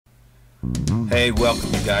Hey,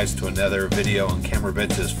 welcome you guys to another video on Camera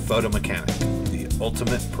Bits' Photo Mechanic, the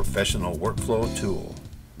ultimate professional workflow tool.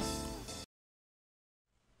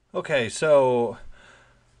 Okay, so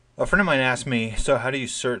a friend of mine asked me, so how do you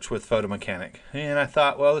search with Photo Mechanic? And I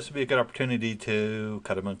thought, well, this would be a good opportunity to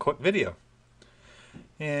cut him a quick video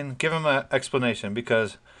and give him an explanation,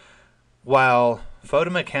 because while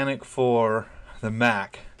Photo Mechanic for the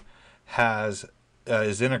Mac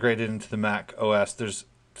is integrated into the Mac OS, there's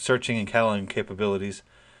searching and cataloging capabilities,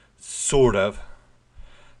 sort of.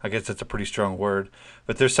 I guess that's a pretty strong word,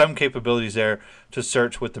 but there's some capabilities there to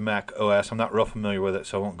search with the Mac OS. I'm not real familiar with it,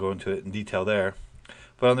 so I won't go into it in detail there.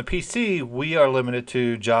 But on the PC, we are limited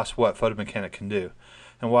to just what Photo Mechanic can do.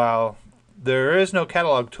 And while there is no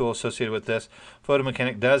catalog tool associated with this, Photo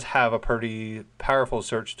Mechanic does have a pretty powerful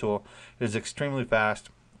search tool. It is extremely fast,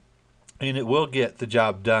 and it will get the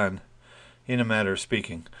job done in a matter of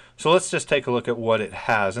speaking. So let's just take a look at what it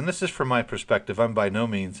has. And this is from my perspective. I'm by no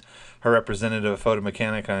means a representative of Photo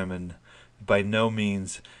Mechanic. I'm by no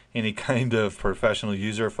means any kind of professional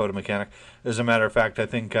user of Photo Mechanic. As a matter of fact, I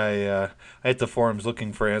think I hit the forums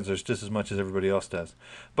looking for answers just as much as everybody else does.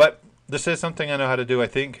 But this is something I know how to do, I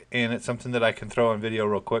think, and it's something that I can throw on video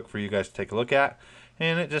real quick for you guys to take a look at,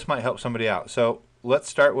 and it just might help somebody out. So let's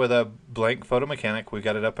start with a blank Photo Mechanic. We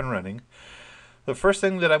got it up and running. The first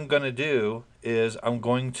thing that I'm going to do is I'm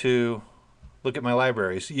going to look at my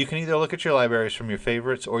libraries. You can either look at your libraries from your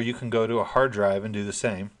favorites, or you can go to a hard drive and do the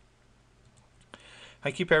same. I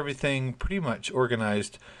keep everything pretty much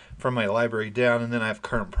organized from my library down, and then I have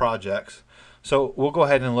current projects. So we'll go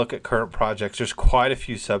ahead and look at current projects. There's quite a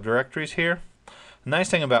few subdirectories here. The nice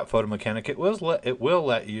thing about Photo Mechanic, it will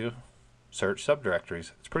let you search subdirectories.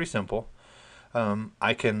 It's pretty simple.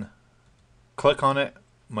 I can click on it.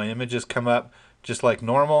 My images come up just like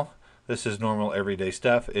normal. This is normal everyday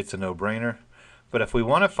stuff. It's a no-brainer. But if we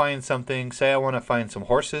want to find something, say I want to find some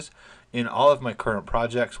horses in all of my current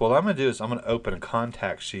projects, what I'm going to do is I'm going to open a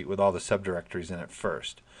contact sheet with all the subdirectories in it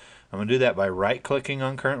first. I'm going to do that by right-clicking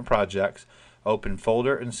on current projects, open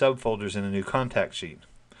folder and subfolders in a new contact sheet.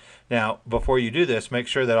 Now, before you do this, make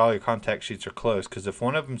sure that all your contact sheets are closed, because if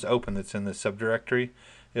one of them's open that's in the subdirectory,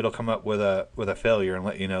 it'll come up with a failure and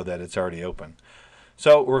let you know that it's already open.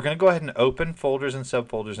 So we're going to go ahead and open folders and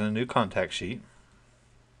subfolders in a new contact sheet.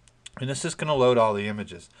 And this is going to load all the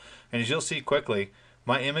images. And as you'll see quickly,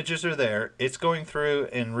 my images are there. It's going through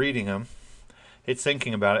and reading them. It's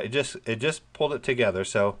thinking about it. It just pulled it together.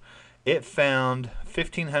 So it found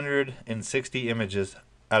 1,560 images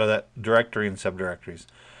out of that directory and subdirectories,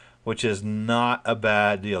 which is not a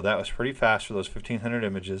bad deal. That was pretty fast for those 1,500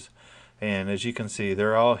 images. And as you can see,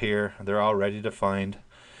 they're all here. They're all ready to find.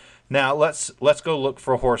 Now let's go look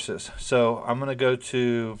for horses. So I'm going to go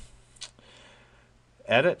to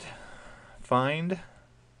Edit, Find,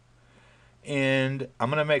 and I'm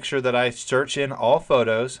going to make sure that I search in all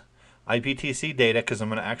photos, IPTC data, because I'm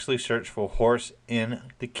going to actually search for horse in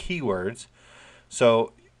the keywords.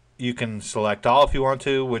 So you can select all if you want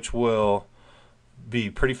to, which will be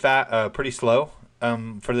pretty slow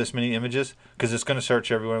for this many images, because it's going to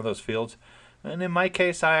search every one of those fields. And in my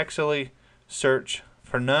case, I actually search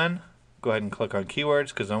for none. Go ahead and click on keywords,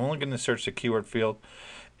 because I'm only going to search the keyword field.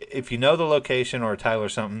 If you know the location or a title or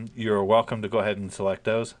something, you're welcome to go ahead and select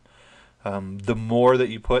those. The more that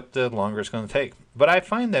you put, the longer it's going to take. But I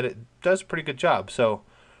find that it does a pretty good job. So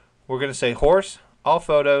we're going to say horse, all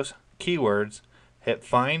photos, keywords, hit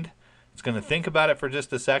find. It's going to think about it for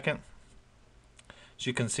just a second. As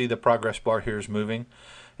you can see, the progress bar here is moving.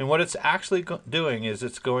 And what it's actually doing is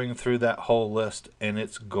it's going through that whole list, and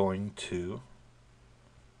it's going to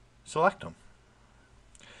select them.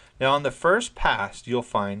 Now on the first pass, you'll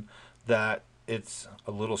find that it's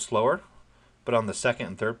a little slower, but on the second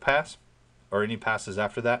and third pass, or any passes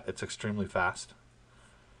after that, it's extremely fast.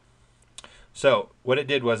 So what it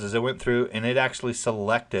did was it went through and it actually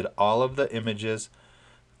selected all of the images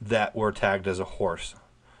that were tagged as a horse.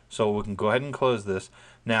 So we can go ahead and close this.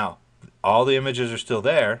 Now all the images are still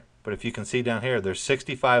there, but if you can see down here, there's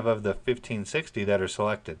 65 of the 1,560 that are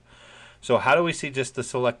selected. So how do we see just the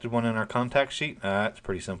selected one in our contact sheet? It's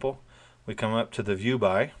pretty simple. We come up to the view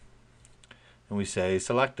by and we say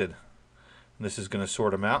selected. And this is going to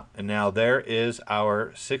sort them out. And now there is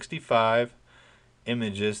our 65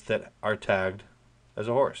 images that are tagged as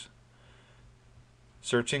a horse.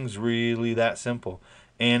 Searching's really that simple.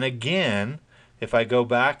 And again, if I go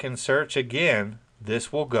back and search again,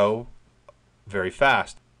 this will go very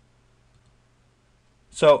fast.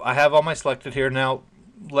 So I have all my selected here. Now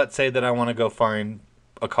let's say that I want to go find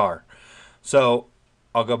a car. So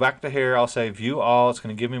I'll go back to here. I'll say view all. It's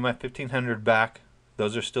going to give me my 1,500 back.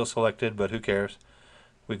 Those are still selected, but who cares?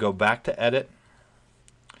 We go back to edit,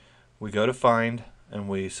 we go to find, and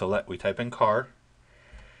we type in car.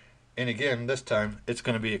 And again, this time it's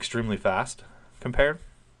going to be extremely fast compared.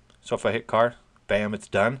 So if I hit car, bam, it's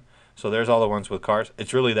done. So there's all the ones with cars.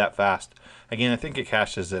 It's really that fast. Again, I think it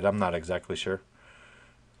caches it. I'm not exactly sure.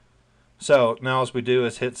 So now all we do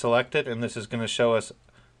is hit selected, and this is going to show us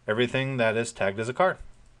everything that is tagged as a car.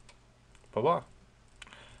 Blah-blah.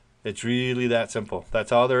 It's really that simple.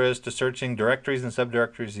 That's all there is to searching directories and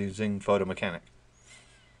subdirectories using Photo Mechanic.